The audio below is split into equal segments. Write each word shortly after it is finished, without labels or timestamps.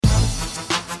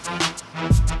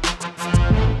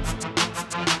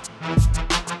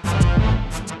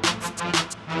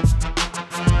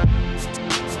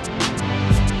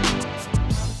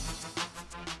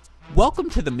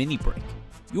to the Mini Break,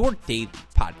 your daily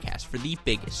podcast for the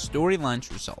biggest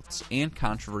storylines, results, and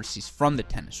controversies from the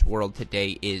tennis world.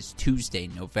 Today is Tuesday,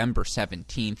 November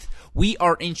 17th. We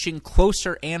are inching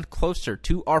closer and closer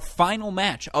to our final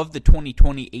match of the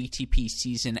 2020 ATP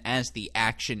season as the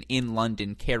action in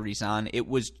London carries on. It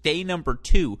was day number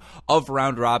 2 of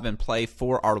round-robin play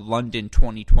for our London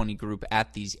 2020 group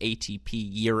at these ATP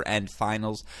year-end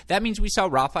finals. That means we saw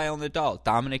Rafael Nadal,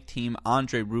 Dominic Thiem,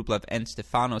 Andrei Rublev, and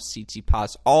Stefanos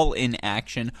Tsitsipas all in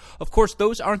action. Of course,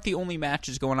 those aren't the only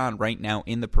matches going on right now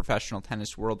in the professional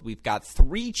tennis world. We've got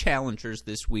 3 challengers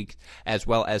this week, as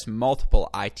well as multiple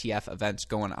ITF events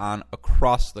going on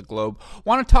across the globe.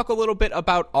 Want to talk a little bit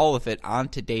about all of it on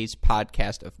today's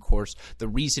podcast. Of course, the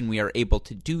reason we are able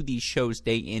to do these shows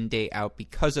day in, day out,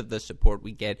 because of the support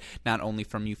we get, not only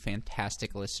from you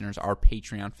fantastic listeners, our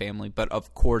Patreon family, but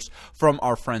of course from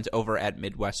our friends over at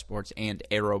Midwest Sports and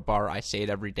Aero Bar. I say it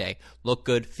every day. Look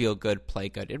good, feel good, play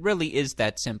good. It really is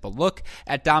that simple. Look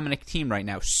at Dominic Thiem right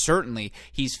now. Certainly,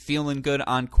 he's feeling good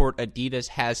on court. Adidas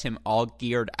has him all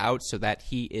geared out so that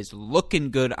he is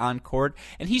looking good on court,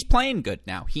 and he's playing good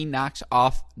now. He knocks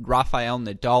off Rafael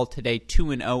Nadal today,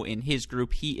 2-0 in his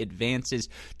group. He advances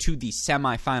to the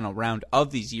semifinal round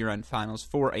of these year-end finals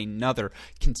for another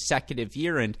consecutive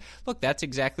year, and look, that's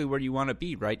exactly where you want to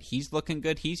be, right? He's looking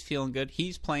good. He's feeling good.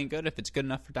 He's playing good. If it's good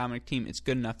enough for Dominic Thiem, it's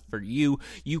good enough for you.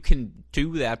 You can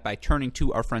do that by turning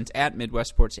to our friends at Midwest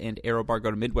Sports and AeroBar.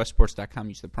 Go to MidwestSports.com,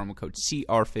 use the promo code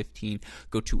CR15.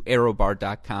 Go to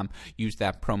AeroBar.com, use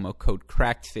that promo code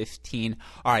CRACKED15.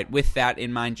 All right, with that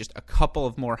in mind, just a couple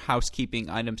of more housekeeping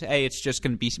items. It's just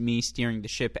going to be me steering the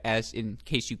ship, as in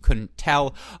case you couldn't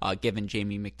tell, given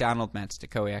Jamie McDonald, Matt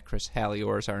Stakoyak, Chris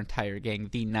Halliors, our entire gang,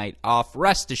 the night off.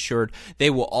 Rest assured, they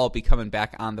will all be coming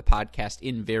back on the podcast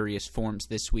in various forms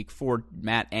this week. For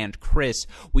Matt and Chris,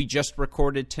 we just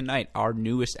recorded tonight our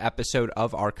newest episode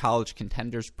of our College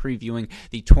Contenders, previewing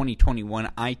the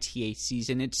 2021 ITA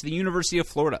season. It's the University of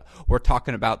Florida we're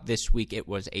talking about this week. It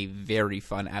was a very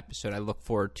fun episode. I look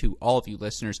forward to all of you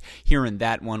listeners hearing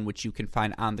that one, which you can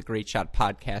find on the Great Shot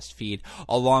podcast feed,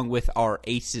 along with our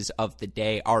Aces of the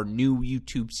Day, our new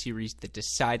YouTube series, The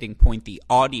Deciding Point, the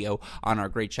audio on our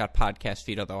Great Shot podcast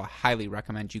feed, although I highly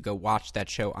recommend you go watch that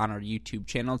show on our YouTube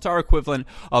channel. It's our equivalent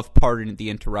of Pardon the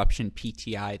Interruption,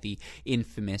 PTI, the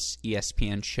infamous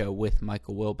ESPN show with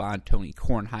Michael Wilbon, Tony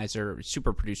Kornheiser,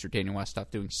 super producer Daniel Westoff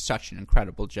doing such an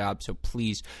incredible job, so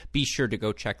please be sure to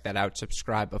go check that out.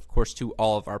 Subscribe, of course, to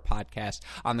all of our podcasts.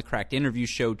 On the Cracked Interview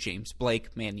Show, James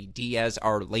Blake, Manny Diaz,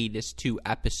 our latest 2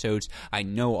 episodes. I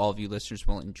know all of you listeners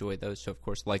will enjoy those, so of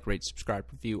course, like, rate, subscribe,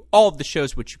 review all of the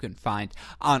shows, which you can find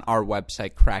on our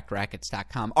website,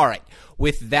 crackrackets.com. All right,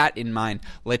 with that in mind,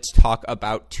 let's talk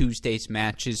about Tuesday's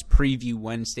matches, preview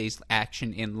Wednesday's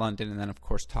action in London, and then, of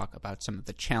course, talk about some of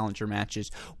the challenger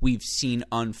matches we've seen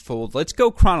unfold. Let's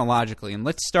go chronologically, and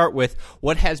let's start with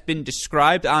what has been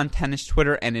described on tennis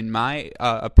Twitter, and in my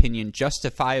opinion,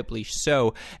 justifiably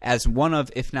so, as one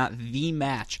of, if not the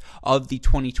match of the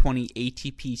 2020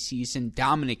 ATP season.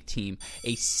 Dominic Thiem,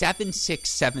 a 7-6,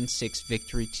 7-6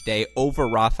 victory today over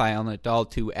Rafael Nadal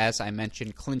to, as I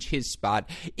mentioned, clinch his spot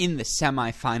in the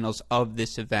semifinals of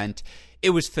this event.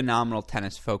 It was phenomenal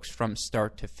tennis, folks, from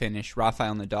start to finish.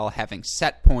 Rafael Nadal having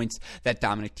set points that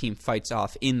Dominic Thiem fights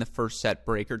off in the first set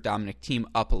breaker. Dominic Thiem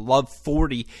up love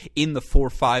 40 in the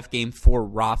 4-5 game for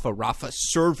Rafa. Rafa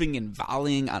serving and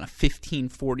volleying on a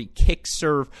 15-40 kick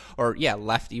serve, or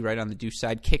lefty right on the deuce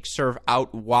side. Kick serve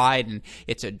out wide, and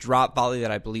it's a drop volley that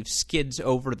I believe skids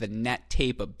over the net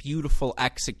tape. A beautiful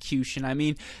execution. I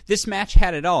mean, this match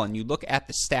had it all, and you look at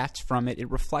the stats from it,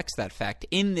 it reflects that fact.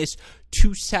 In this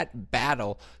 2-set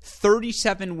battle,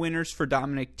 37 winners for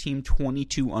Dominic Thiem,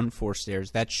 22 unforced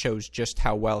errors. That shows just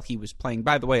how well he was playing.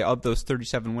 By the way, of those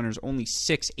 37 winners, only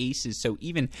 6 aces. So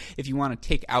even if you want to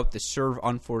take out the serve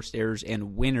unforced errors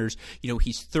and winners,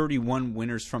 he's 31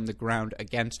 winners from the ground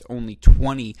against only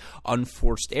 20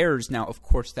 unforced errors. Now, of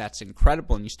course, that's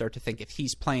incredible, and you start to think if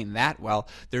he's playing that well,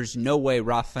 there's no way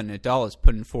Rafa Nadal is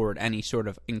putting forward any sort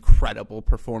of incredible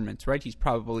performance, right? He's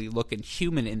probably looking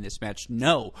human in this match.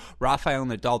 No, Rafael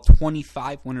Nadal,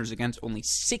 25 winners against only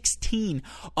 16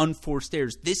 unforced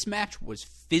errors. This match was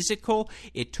physical.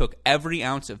 It took every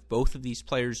ounce of both of these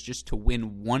players just to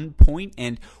win 1 point,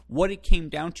 and what it came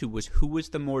down to was who was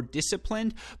the more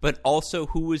disciplined, but also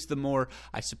who was the more,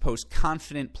 I suppose,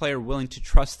 confident player, willing to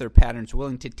trust their patterns,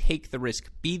 willing to take the risk,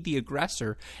 be the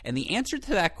aggressor, and the answer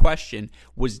to that question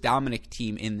was Dominic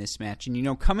Thiem in this match.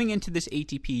 And coming into this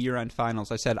ATP year-end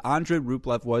finals, I said Andrei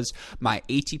Rublev was my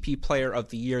ATP player of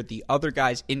the year. The other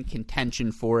guys in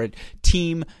contention for it: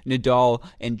 Thiem, Nadal,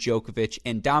 and Djokovic.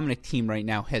 And Dominic Thiem right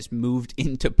now has moved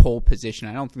into pole position.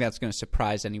 I don't think that's going to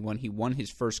surprise anyone. He won his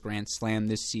first Grand Slam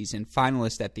this season,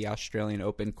 finalist at the Australian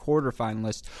Open,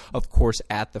 quarterfinalist, of course,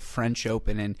 at the French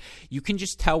Open. And you can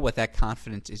just tell what that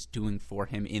confidence is doing for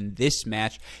him in this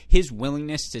match. His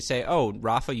willingness to say, oh,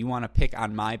 Rafa, you want to pick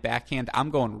on my backhand? I'm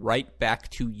going right back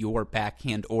to your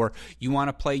backhand. Or you want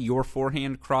to play your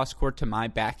forehand cross-court to my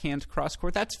backhand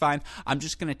cross-court? That's fine. I'm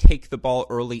just going to take the ball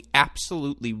early,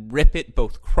 absolutely rip it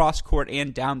both cross-court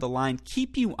and down the line,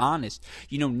 keep you honest,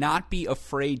 not be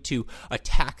afraid to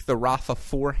attack the Rafa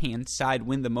forehand side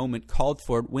when the moment called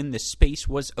for it, when the space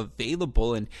was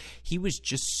available. And he was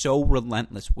just so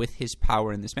relentless with his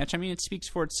power in this match. I mean, it speaks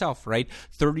for itself, right?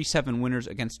 37 winners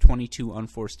against 22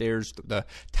 unforced errors. The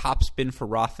top spin for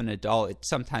Rafa Nadal, it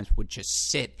sometimes would just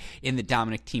sit in the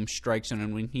Dominic Thiem strike zone,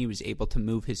 and when he was able to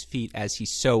move his feet as he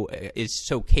is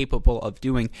so capable of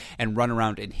doing and run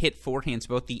around and hit forehands,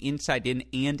 both the inside in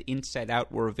and inside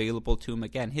out were available to him.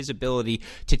 Again, his ability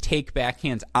to take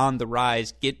backhands on the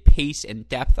rise, get pace and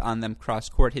depth on them cross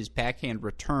court, his backhand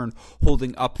return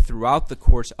holding up throughout the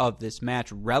course of this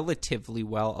match relatively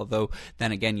well, although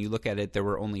then again you look at it, there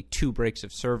were only 2 breaks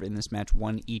of serve in this match,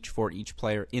 1 each for each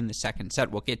player in the second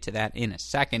set. We'll get to that in a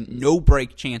second. No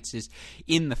break chances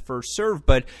in the first serve,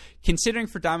 but considering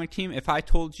for Dominic Thiem, if I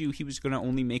told you he was going to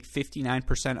only make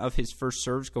 59% of his first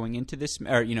serves going into this,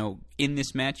 or in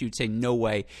this match, you'd say no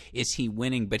way is he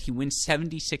winning. But he wins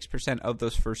 76% of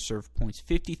those first serve points,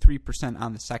 53%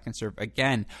 on the second serve.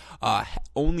 Again,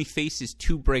 only faces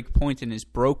 2 break points and is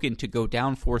broken to go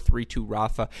down 4-3 to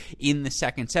Rafa in the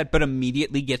second set, but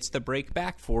immediately gets the break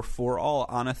back 4-4 all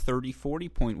on a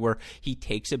 30-40 point where he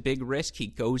takes a big risk. He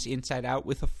goes inside out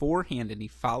with a forehand and he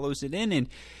follows it in. And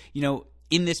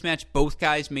in this match, both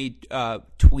guys made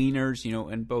tweeners.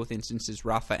 In both instances,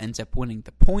 Rafa ends up winning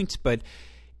the points, but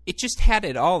it just had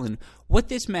it all. And what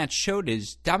this match showed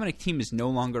is Dominic Thiem is no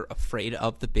longer afraid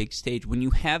of the big stage. When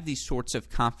you have these sorts of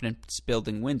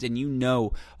confidence-building wins, and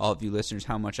all of you listeners,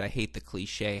 how much I hate the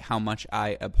cliche, how much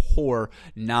I abhor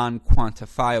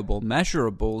non-quantifiable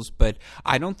measurables, but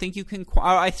I don't think you can,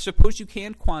 I suppose you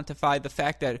can quantify the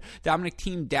fact that Dominic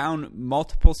Thiem down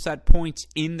multiple set points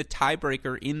in the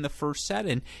tiebreaker in the first set,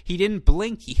 and he didn't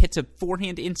blink. He hits a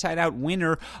forehand inside-out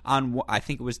winner on, I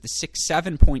think it was the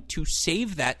 6-7 point to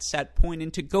save that set point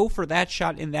and to go for that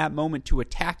shot in that moment to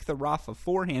attack the Rafa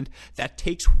forehand. That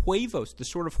takes huevos, the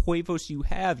sort of huevos you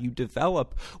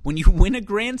develop when you win a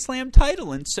Grand Slam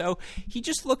title. And so he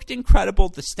just looked incredible.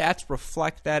 The stats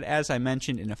reflect that, as I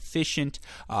mentioned, an efficient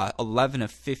 11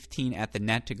 of 15 at the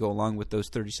net to go along with those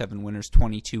 37 winners,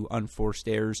 22 unforced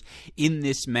errors in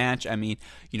this match. I mean,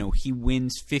 he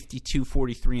wins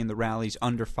 52-43 in the rallies,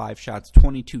 under 5 shots,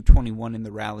 22-21 in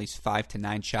the rallies,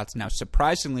 5-9 shots. Now,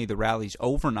 surprisingly, the rallies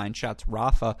over 9 shots.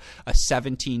 Rafa, a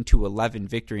 17-11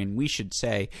 victory, and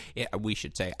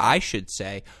I should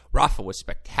say, Rafa was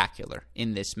spectacular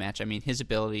in this match. I mean, his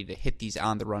ability to hit these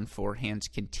on-the-run forehands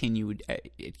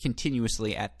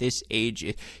continuously at this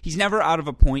age. He's never out of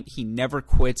a point. He never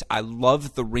quits. I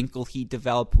love the wrinkle he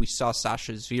developed. We saw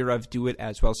Sasha Zverev do it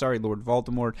as well. Lord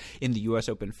Voldemort in the U.S.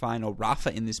 Open final.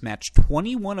 Rafa in this match,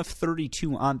 21 of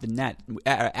 32 on the net,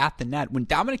 at the net. When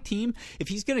Dominic Thiem, if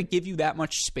he's going to give you that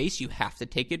much space, you have to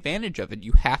take advantage of it.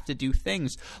 You have to do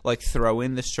things like throw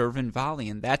in the serve and volley,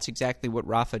 and that's exactly what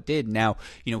Rafa did. Now,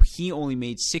 he only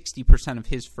made 60% of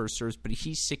his first serves, but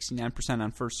he's 69%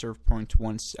 on first serve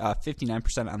points,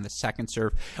 59% on the second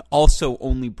serve. Also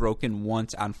only broken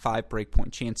once on 5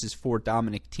 breakpoint chances for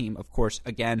Dominic Thiem. Of course,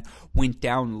 again, went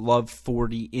down love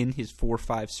 40 in his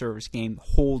 4-5 service game,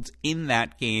 holds in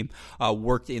that game,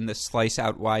 worked in the slice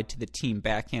out wide to the Thiem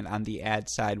backhand on the ad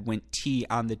side, went T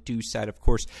on the do side. Of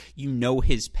course,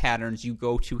 his patterns. You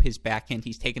go to his backhand.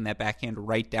 He's taken that backhand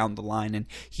right down the line, and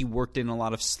he worked in a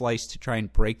lot of slice to try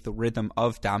and break the rhythm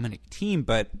of Dominic Thiem.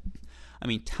 But I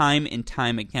mean, time and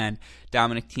time again,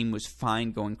 Dominic Thiem was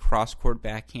fine going cross-court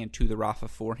backhand to the Rafa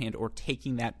forehand or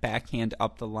taking that backhand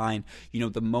up the line.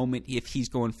 The moment, if he's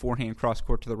going forehand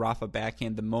cross-court to the Rafa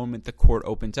backhand, the moment the court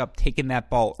opens up, taking that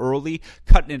ball early,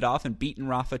 cutting it off, and beating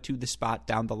Rafa to the spot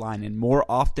down the line. And more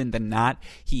often than not,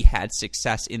 he had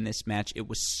success in this match. It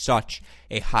was such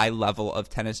a high level of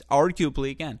tennis.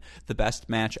 Arguably, again, the best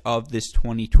match of this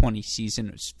 2020 season.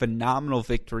 It was a phenomenal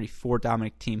victory for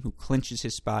Dominic Thiem, who clinches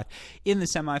his spot in the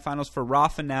semifinals. For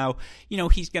Rafa now,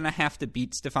 he's going to have to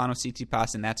beat Stefanos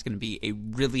Tsitsipas, and that's going to be a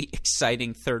really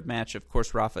exciting third match. Of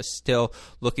course, Rafa's still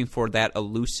looking for that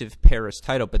elusive Paris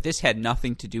title, but this had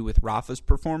nothing to do with Rafa's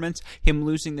performance, him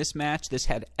losing this match. This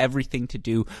had everything to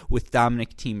do with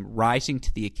Dominic Thiem rising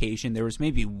to the occasion. There was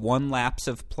maybe one lapse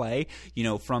of play,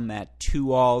 from that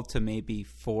 2-all to maybe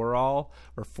 4-all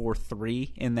or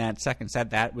 4-3 in that second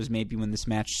set. That was maybe when this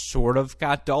match sort of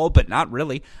got dull, but not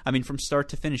really. I mean, from start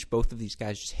to finish, both of these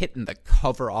guys just hitting the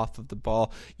cover off of the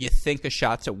ball. You think a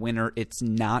shot's a winner. It's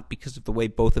not, because of the way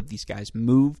both of these guys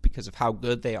move, because of how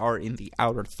good they are in the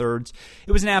outer thirds.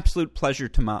 It was an absolute pleasure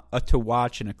to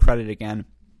watch, and a credit again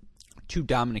to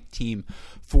Dominic Thiem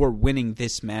for winning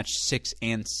this match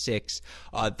 6-6.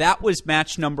 That was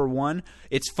match number 1.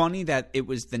 It's funny that it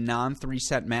was the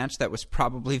non-3-set match that was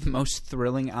probably the most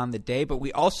thrilling on the day, but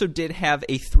we also did have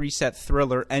a 3-set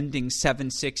thriller ending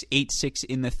 7-6, 8-6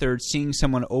 in the third, seeing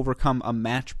someone overcome a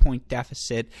match point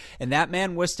deficit, and that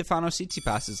man was Stefanos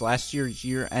Tsitsipas, last year's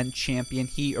year-end champion.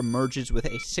 He emerges with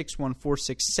a 6-1,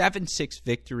 4-6, 7-6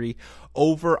 victory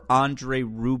over Andrei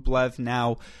Rublev.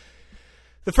 Now,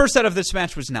 the first set of this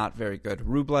match was not very good.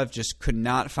 Rublev just could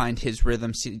not find his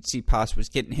rhythm. Tsitsipas was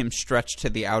getting him stretched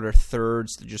to the outer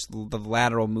thirds. Just the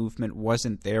lateral movement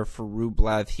wasn't there for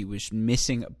Rublev. He was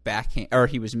missing passing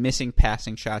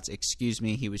shots.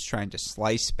 He was trying to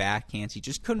slice backhands. He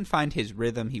just couldn't find his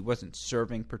rhythm. He wasn't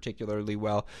serving particularly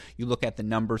well. You look at the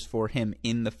numbers for him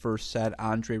in the first set.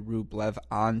 Andrei Rublev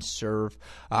on serve.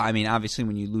 Obviously,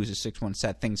 when you lose a 6-1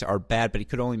 set, things are bad, but he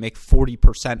could only make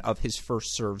 40% of his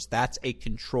first serves. That's a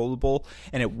controllable,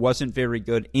 and it wasn't very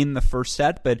good in the first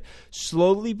set, but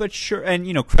slowly but sure, and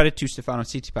credit to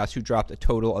Stefanos Tsitsipas, who dropped a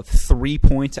total of 3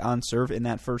 points on serve in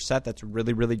that first set. That's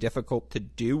really, really difficult to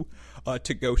do,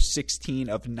 to go 16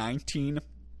 of 19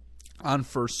 on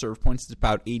first serve points. It's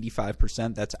about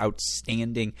 85%. That's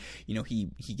outstanding.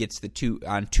 He gets the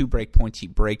 2 break points. He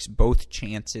breaks both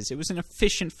chances. It was an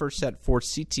efficient first set for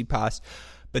Tsitsipas.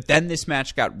 But then this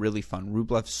match got really fun.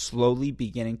 Rublev slowly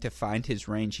beginning to find his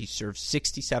range. He serves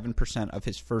 67% of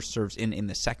his first serves in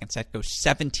the second set, goes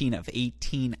 17 of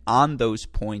 18 on those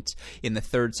points. In the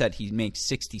third set, he makes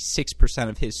 66%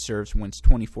 of his serves, wins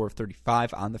 24 of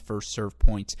 35 on the first serve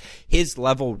points. His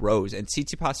level rose, and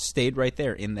Tsitsipas stayed right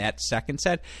there. In that second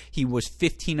set, he was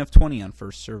 15 of 20 on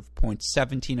first serve points,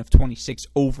 17 of 26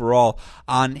 overall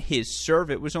on his serve.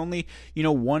 It was only,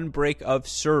 one break of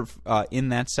serve in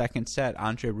that second set.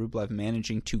 Andrei Rublev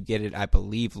managing to get it, I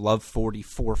believe, love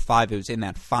 44-5. It was in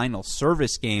that final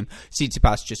service game.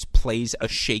 Tsitsipas just plays a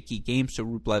shaky game, so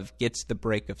Rublev gets the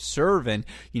break of serve, and,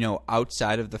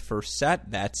 outside of the first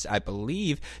set, that's, I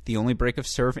believe, the only break of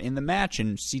serve in the match,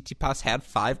 and Tsitsipas had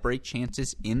 5 break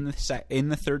chances in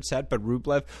the third set, but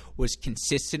Rublev was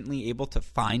consistently able to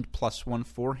find +1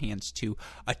 forehands to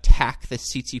attack the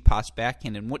Tsitsipas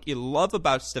backhand, and what you love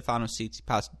about Stefanos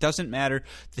Tsitsipas, doesn't matter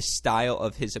the style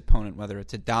of his opponent, whether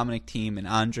it's a Dominic Thiem, an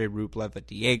Andrei Rublev, a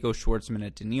Diego Schwartzman,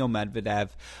 a Daniil Medvedev,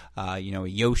 a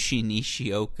Yoshi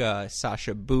Nishioka,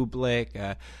 Sasha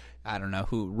Bublik,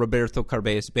 Roberto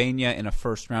Carballes Baena in a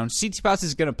first round. Tsitsipas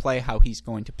is going to play how he's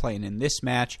going to play, and in this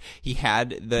match, he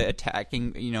had the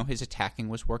attacking, his attacking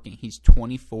was working. He's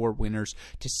 24 winners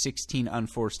to 16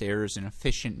 unforced errors, an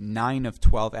efficient 9 of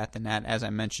 12 at the net, as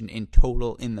I mentioned, in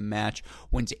total in the match,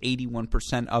 wins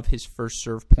 81% of his first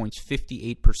serve points,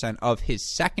 58% of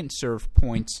his second serve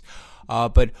points.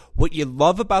 But what you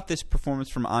love about this performance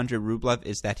from Andrei Rublev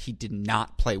is that he did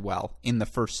not play well in the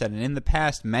first set. And in the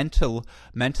past, mentally,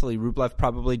 Rublev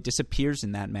probably disappears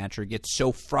in that match or gets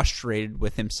so frustrated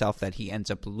with himself that he ends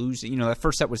up losing. That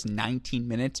first set was 19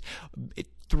 minutes.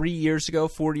 3 years ago,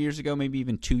 4 years ago, maybe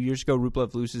even 2 years ago,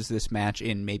 Rublev loses this match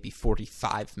in maybe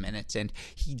 45 minutes, and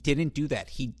he didn't do that.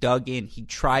 He dug in. He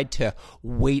tried to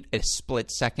wait a split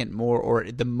second more, or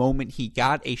the moment he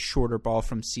got a shorter ball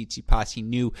from Tsitsipas, he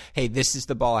knew, hey, this is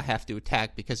the ball I have to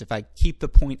attack, because if I keep the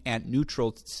point at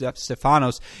neutral,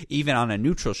 Stefanos, even on a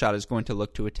neutral shot, is going to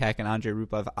look to attack, and Andrei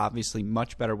Rublev obviously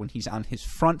much better when he's on his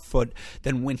front foot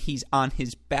than when he's on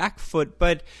his back foot,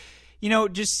 but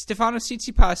just Stefanos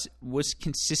Tsitsipas was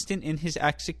consistent in his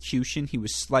execution. He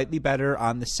was slightly better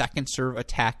on the second serve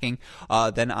attacking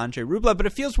than Andrei Rublev. But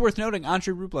it feels worth noting,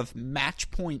 Andrei Rublev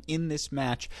match point in this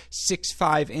match,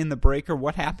 6-5 in the breaker.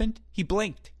 What happened? He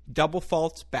blinked. Double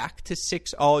faults back to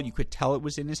 6-all. You could tell it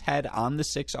was in his head on the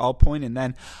 6-all point, and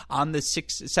then on the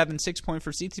 7-6 point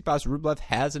for Tsitsipas, Rublev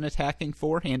has an attacking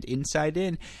forehand inside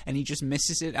in, and he just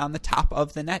misses it on the top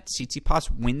of the net. Tsitsipas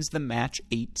wins the match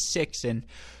 8-6, and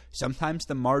sometimes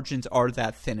the margins are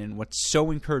that thin. And what's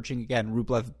so encouraging, again,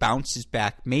 Rublev bounces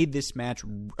back, made this match,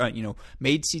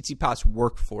 made Tsitsipas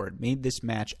work for it, made this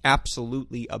match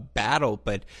absolutely a battle.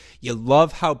 But you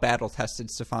love how battle-tested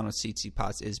Stefanos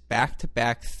Tsitsipas is.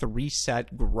 Back-to-back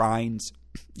 3-set grinds.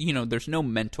 There's no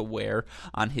mental wear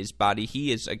on his body.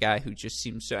 He is a guy who just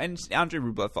seems so, and Andrei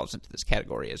Rublev falls into this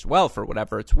category as well for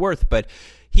whatever it's worth, but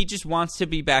he just wants to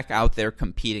be back out there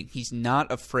competing. He's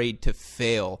not afraid to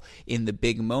fail in the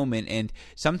big moment, and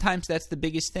sometimes that's the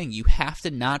biggest thing. You have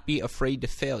to not be afraid to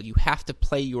fail. You have to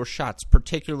play your shots,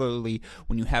 particularly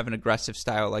when you have an aggressive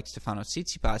style like Stefanos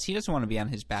Tsitsipas. He doesn't want to be on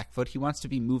his back foot. He wants to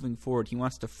be moving forward. He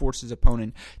wants to force his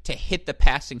opponent to hit the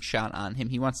passing shot on him.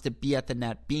 He wants to be at the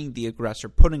net, being the aggressor,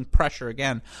 putting pressure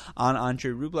again on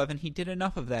Andrei Rublev, and he did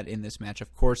enough of that in this match.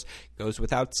 Of course, goes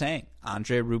without saying,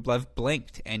 Andrei Rublev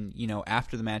blinked, and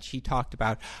after the match he talked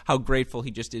about how grateful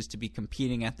he just is to be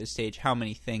competing at this stage, how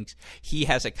many things he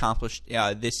has accomplished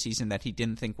this season that he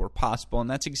didn't think were possible, and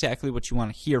that's exactly what you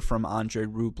want to hear from Andrei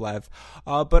Rublev.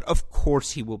 But of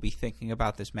course he will be thinking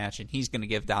about this match, and he's going to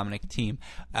give Dominic Thiem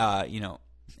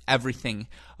everything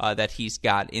that he's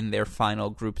got in their final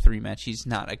Group 3 match. He's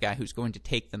not a guy who's going to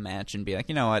take the match and be like,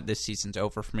 you know what, this season's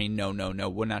over for me. No,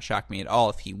 would not shock me at all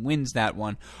if he wins that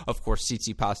one. Of course,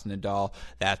 Tsitsipas Nadal,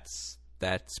 that's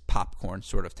popcorn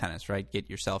sort of tennis, right? Get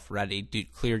yourself ready,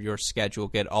 clear your schedule,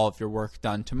 get all of your work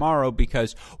done tomorrow,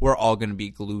 because we're all going to be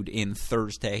glued in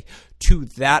Thursday to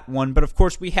that one. But of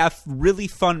course, we have really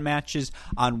fun matches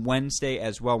on Wednesday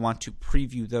as well. Want to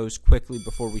preview those quickly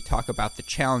before we talk about the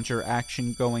challenger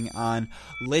action going on.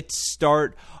 Let's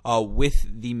start with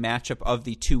the matchup of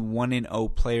the two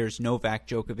 1-0 players, Novak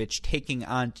Djokovic taking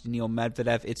on Daniil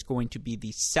Medvedev. It's going to be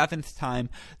the 7th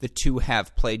time the two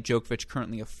have played. Djokovic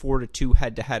currently a 4-2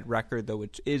 head-to-head record, though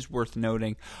it is worth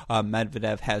noting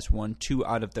Medvedev has won 2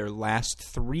 out of their last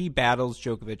 3 battles.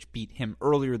 Djokovic beat him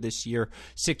earlier this year,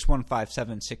 6-1,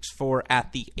 5-7, 6-4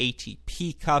 at the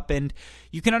ATP Cup, and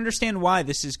you can understand why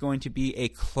this is going to be a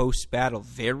close battle.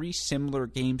 Very similar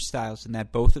game styles in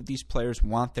that both of these players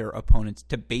want their opponents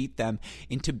to bait them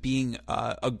into being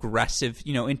aggressive,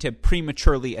 into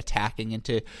prematurely attacking,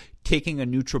 into taking a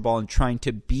neutral ball and trying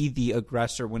to be the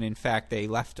aggressor when in fact they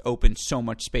left open so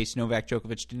much space. Novak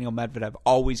Djokovic, Daniil Medvedev,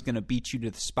 always going to beat you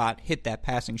to the spot, hit that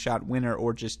passing shot winner,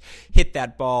 or just hit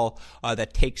that ball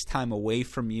that takes time away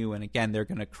from you. And again, they're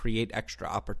going to create extra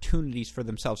opportunities for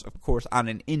themselves. Of course, on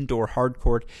an indoor hard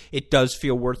court, it does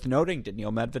feel worth noting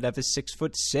Daniil Medvedev is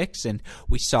 6'6", and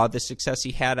we saw the success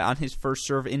he had on his first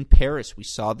serve in Paris. We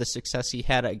saw the success he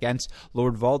had against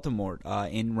Lord Voldemort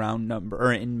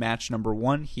in match number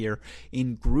 1 here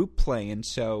in group play. And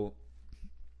so,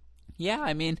 yeah,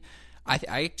 I mean,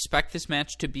 I expect this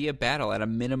match to be a battle at a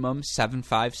minimum 7-5,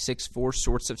 6-4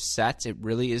 sorts of sets. It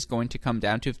really is going to come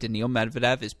down to if Daniil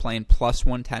Medvedev is playing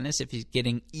 +1 tennis, if he's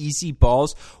getting easy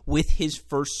balls with his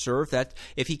first serve, that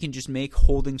if he can just make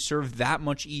holding serve that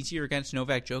much easier against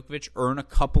Novak Djokovic, earn a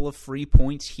couple of free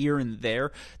points here and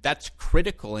there, that's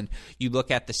critical. And you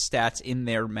look at the stats in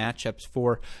their matchups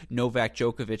for Novak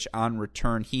Djokovic on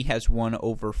return, he has won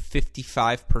over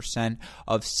 55%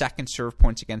 of second serve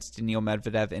points against Daniil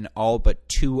Medvedev in all but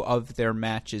 2 of their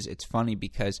matches. It's funny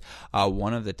because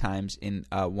one of the times in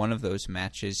one of those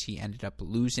matches he ended up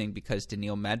losing because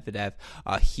Daniil Medvedev,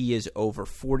 he is over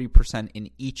 40%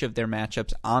 in each of their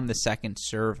matchups on the second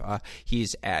serve.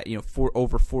 He's at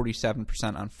over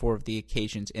 47% on 4 of the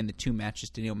occasions in the 2 matches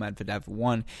Daniil Medvedev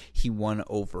won. He won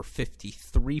over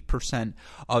 53%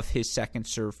 of his second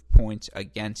serve points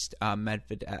against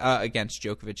against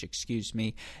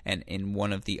Djokovic, and in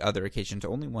one of the other occasions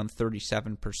only won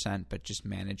 37%, but just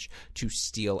managed to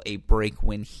steal a break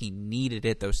when he needed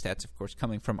it. Those stats, of course,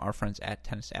 coming from our friends at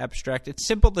Tennis Abstract. It's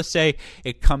simple to say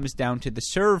it comes down to the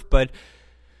serve, but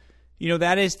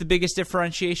that is the biggest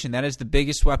differentiation. That is the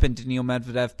biggest weapon Daniil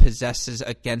Medvedev possesses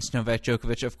against Novak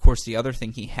Djokovic. Of course, the other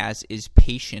thing he has is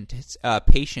patience.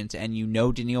 And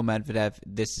Daniil Medvedev,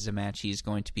 this is a match he's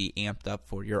going to be amped up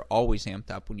for. You're always amped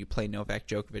up when you play Novak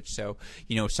Djokovic. So,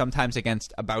 sometimes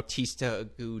against a Bautista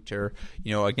Agut or,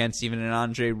 against even an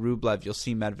Andrei Rublev, you'll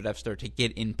see Medvedev start to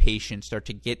get impatient, start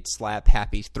to get slap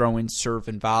happy, throw in serve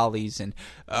and volleys and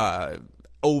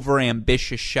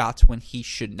over-ambitious shots when he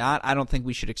should not. I don't think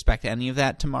we should expect any of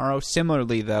that tomorrow.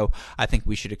 Similarly, though, I think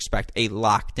we should expect a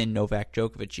locked-in Novak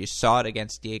Djokovic. You saw it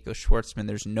against Diego Schwartzman.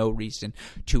 There's no reason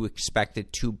to expect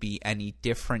it to be any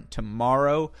different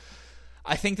tomorrow.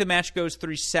 I think the match goes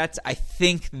 3 sets. I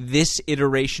think this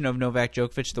iteration of Novak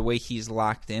Djokovic, the way he's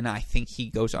locked in, I think he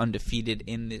goes undefeated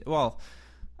in the... Well,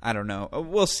 I don't know.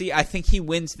 We'll see. I think he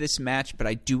wins this match, but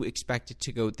I do expect it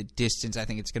to go the distance. I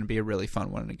think it's going to be a really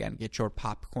fun one. And again, get your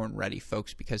popcorn ready,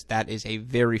 folks, because that is a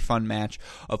very fun match.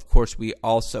 Of course, we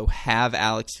also have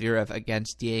Alex Zverev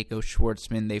against Diego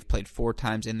Schwartzman. They've played 4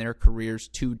 times in their careers,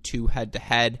 2-2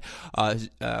 head-to-head.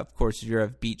 Of course,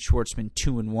 Zverev beat Schwartzman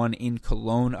 2-1 in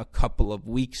Cologne a couple of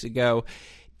weeks ago.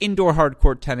 Indoor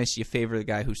hardcourt tennis, you favor the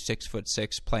guy who's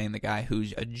 6'6", playing the guy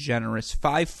who's a generous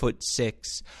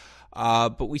 5'6".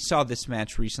 But we saw this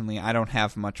match recently. I don't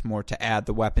have much more to add.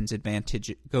 The weapons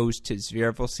advantage goes to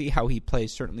Zverev. We'll see how he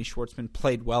plays. Certainly, Schwartzman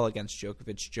played well against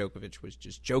Djokovic. Djokovic was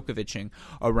just Djokovicing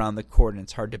around the court, and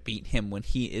it's hard to beat him when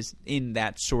he is in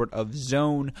that sort of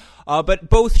zone. But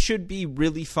both should be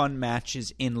really fun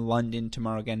matches in London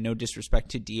tomorrow. Again, no disrespect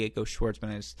to Diego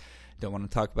Schwartzman. I just don't want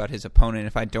to talk about his opponent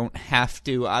if I don't have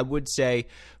to. I would say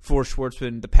for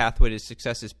Schwartzman, the pathway to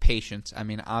success is patience. I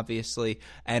mean, obviously,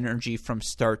 energy from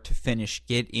start to finish.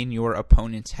 Get in your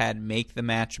opponent's head. Make the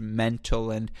match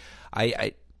mental. And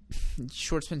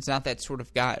Schwartzman's not that sort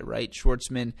of guy, right?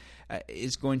 Schwartzman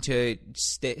is going to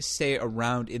stay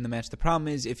around in the match. The problem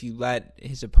is if you let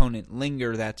his opponent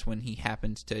linger, that's when he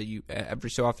happens to, you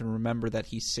every so often remember that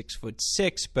he's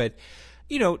 6'6", but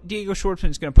Diego Schwartzman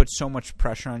is going to put so much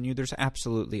pressure on you. There's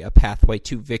absolutely a pathway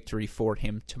to victory for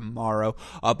him tomorrow,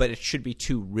 but it should be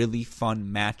 2 really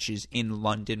fun matches in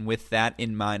London. With that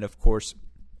in mind, of course,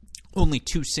 only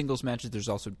 2 singles matches. There's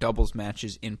also doubles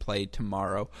matches in play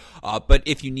tomorrow. But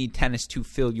if you need tennis to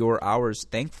fill your hours,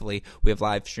 thankfully, we have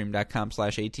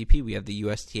livestream.com/ATP. We have the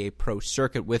USTA Pro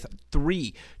Circuit with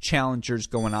 3 challengers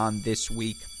going on this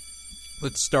week.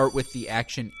 Let's start with the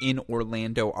action in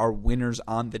Orlando. Our winners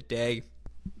on the day.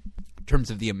 In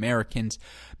terms of the Americans,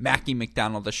 Mackie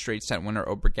McDonald, a straight set winner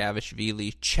over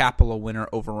Gavishvili. Chappell, a winner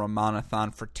over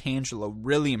Ramanathan. For Tangelo,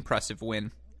 really impressive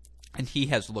win. And he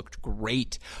has looked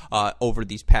great over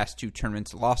these past 2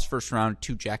 tournaments. Lost first round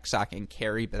to Jack Sock and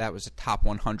Carey, but that was a top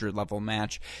 100 level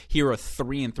match. Here, a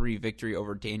 3-3 victory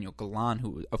over Daniel Galan,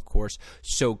 who, of course,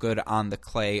 so good on the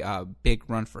clay. Big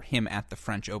run for him at the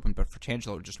French Open, but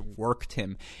Fratangelo just worked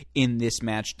him in this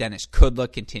match. Dennis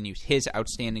Kudla continues his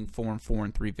outstanding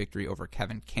 4-3 victory over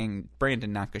Kevin King.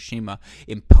 Brandon Nakashima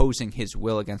imposing his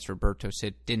will against Roberto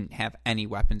Sid. Didn't have any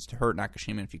weapons to hurt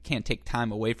Nakashima. If you can't take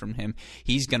time away from him,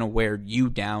 he's going to wear you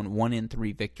down.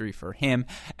 1-3 victory for him.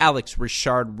 Alex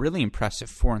Richard, really impressive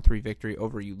 4-3 victory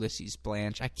over Ulysses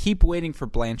Blanche. I keep waiting for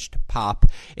Blanche to pop.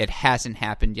 It hasn't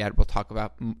happened yet. We'll talk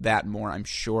about that more, I'm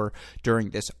sure, during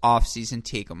this offseason.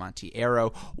 Diego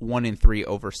Monteiro, 1-3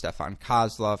 over Stefan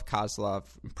Kozlov. Kozlov,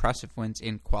 impressive wins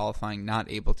in qualifying,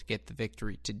 not able to get the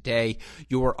victory today.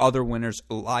 Your other winners,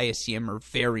 Elias Yimmer,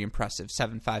 very impressive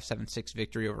 7-5, 7-6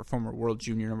 victory over former world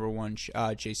junior number 1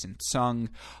 Jason Tsung.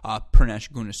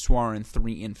 Pranesh Gunaswaran,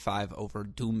 3-5 over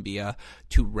Doumbia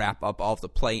to wrap up all of the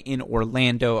play in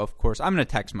Orlando. Of course, I'm going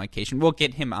to text Mike Cation. We'll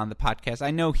get him on the podcast.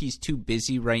 I know he's too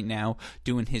busy right now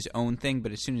doing his own thing,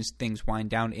 but as soon as things wind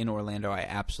down in Orlando, I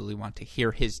absolutely want to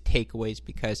hear his takeaways,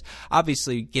 because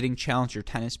obviously getting Challenger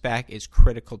tennis back is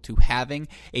critical to having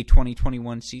a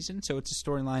 2021 season. So it's a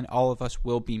storyline all of us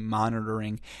will be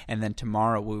monitoring, and then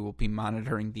tomorrow we will be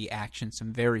monitoring the action.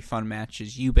 Some very fun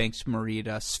matches. Eubanks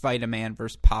Morita, Sviteman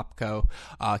versus Popko,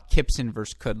 Kipson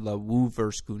versus Kudla, Wu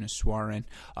versus Gunaswaran.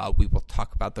 We will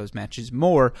talk about those matches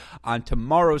more on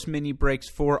tomorrow's mini breaks.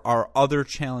 For our other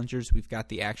challengers, we've got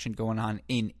the action going on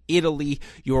in Italy.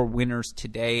 Your winners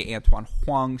today, Antoine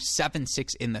Huang,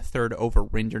 7-6 in the third over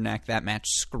Rinderknecht. That match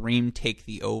screamed take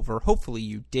the over. Hopefully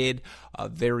you did. A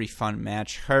very fun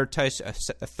match. Hertais,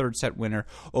 a third set winner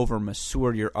over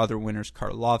Masur. Your other winners,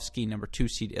 Karlovsky, number 2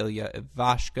 seed Ilya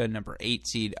Ivashka, number 8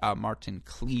 seed Martin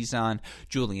Klizan,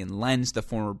 Julian Lenz, the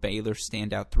former Baylor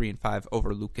standout, 3-5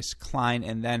 over Lucas Klein,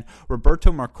 and then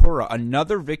Roberto Marcora,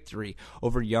 another victory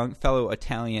over young fellow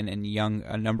Italian and young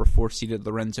number 4 seeded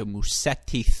Lorenzo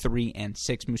Musetti,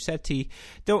 3-6. Musetti,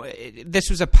 this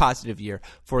was a positive year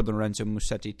for Lorenzo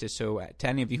Musetti. So to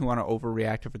any of you who want to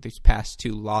overreact over these past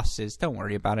 2 losses, don't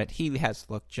worry about it. He has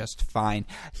looked just fine.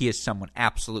 He is someone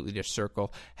absolutely to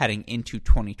circle heading into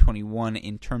 2021.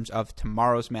 In terms of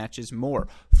tomorrow's matches, more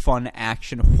fun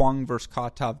action. Huang versus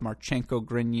Kotov, Marchenko,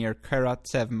 Grenier,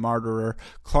 Karatsev, Martyrer,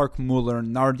 Clark Muller,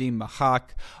 Nardi,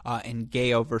 Mahak, and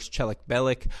Gao versus Celik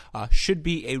Belik. Should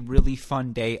be a really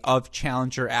fun day of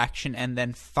challenger action. And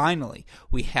then finally,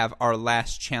 we have our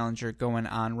last challenger going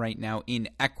on right now in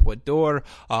Ecuador.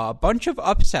 A bunch of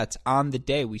upsets on the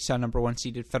day. We saw number 1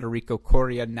 seeded Federico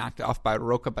Coria knocked off by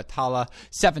Roca Batalla,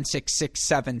 7-6,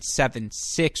 6-7,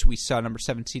 7-6. We saw number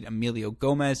 7 seed Emilio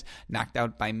Gomez knocked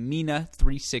out by Mina,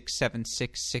 3-6,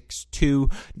 7-6,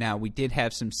 6-2. Now, we did have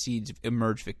have some seeds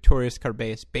emerge victorious.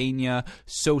 Carballes Baena,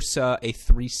 Sosa, a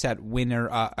 3-set winner,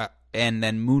 and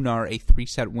then Munar, a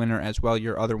 3-set winner as well.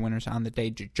 Your other winners on the day: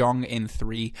 Jejong in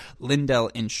 3, Lindell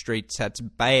in straight sets,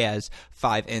 Baez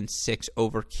 5 and 6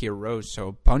 over Quiroz. So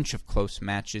a bunch of close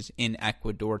matches in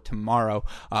Ecuador tomorrow.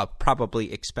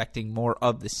 Probably expecting more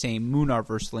of the same. Munar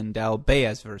versus Lindell,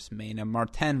 Baez versus Mena,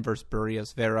 Martin versus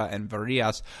Barrios Vera, and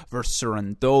Varias versus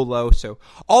Cerundolo. So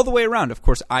all the way around. Of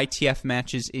course, ITF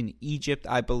matches in Egypt,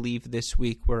 I believe, this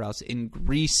week. Where else? In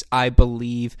Greece, I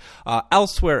believe.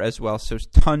 Elsewhere as well. So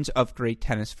tons of great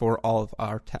tennis for all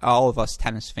of us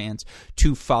tennis fans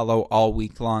to follow all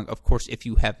week long. Of course, if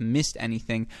you have missed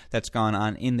anything that's gone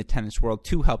on in the tennis world,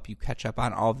 to help you catch up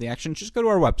on all of the action, just go to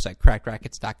our website,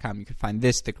 crackedrackets.com. You can find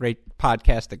this, the Great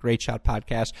Podcast, the Great Shot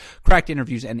Podcast, Cracked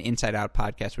Interviews, and Inside Out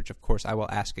Podcast, which of course I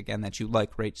will ask again that you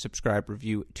like, rate, subscribe,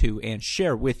 review to, and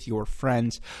share with your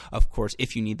friends. Of course,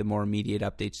 if you need the more immediate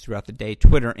updates throughout the day,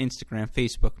 Twitter, Instagram,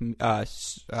 Facebook,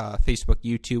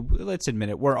 YouTube, let's admit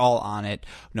it, we're all on it.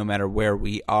 No matter where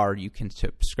we are, you can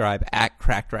subscribe at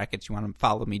Cracked Rackets. You want to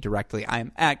follow me directly, I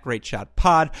am at Great Shot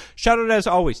Pod. Shout out as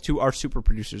always to our super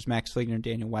producers, Max Fligner and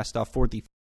Daniel Westoff, for the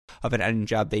of an editing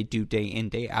job they do day in,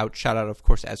 day out. Shout out, of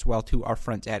course, as well to our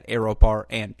friends at Aero Bar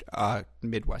and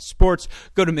Midwest Sports.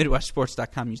 Go to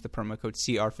MidwestSports.com, use the promo code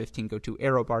CR15. Go to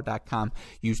AeroBar.com,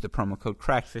 use the promo code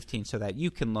CRACK15 so that you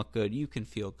can look good, you can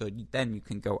feel good, then you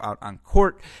can go out on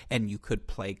court and you could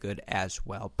play good as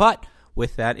well. But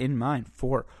with that in mind,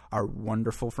 for our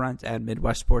wonderful friends at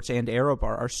Midwest Sports and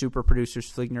AeroBar, our super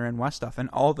producers Fligner and Westoff, and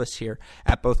all of us here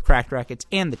at both Cracked Rackets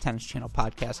and the Tennis Channel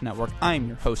Podcast Network, I'm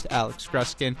your host, Alex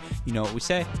Gruskin. You know what we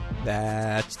say,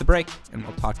 that's the break, and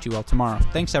we'll talk to you all tomorrow.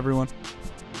 Thanks, everyone.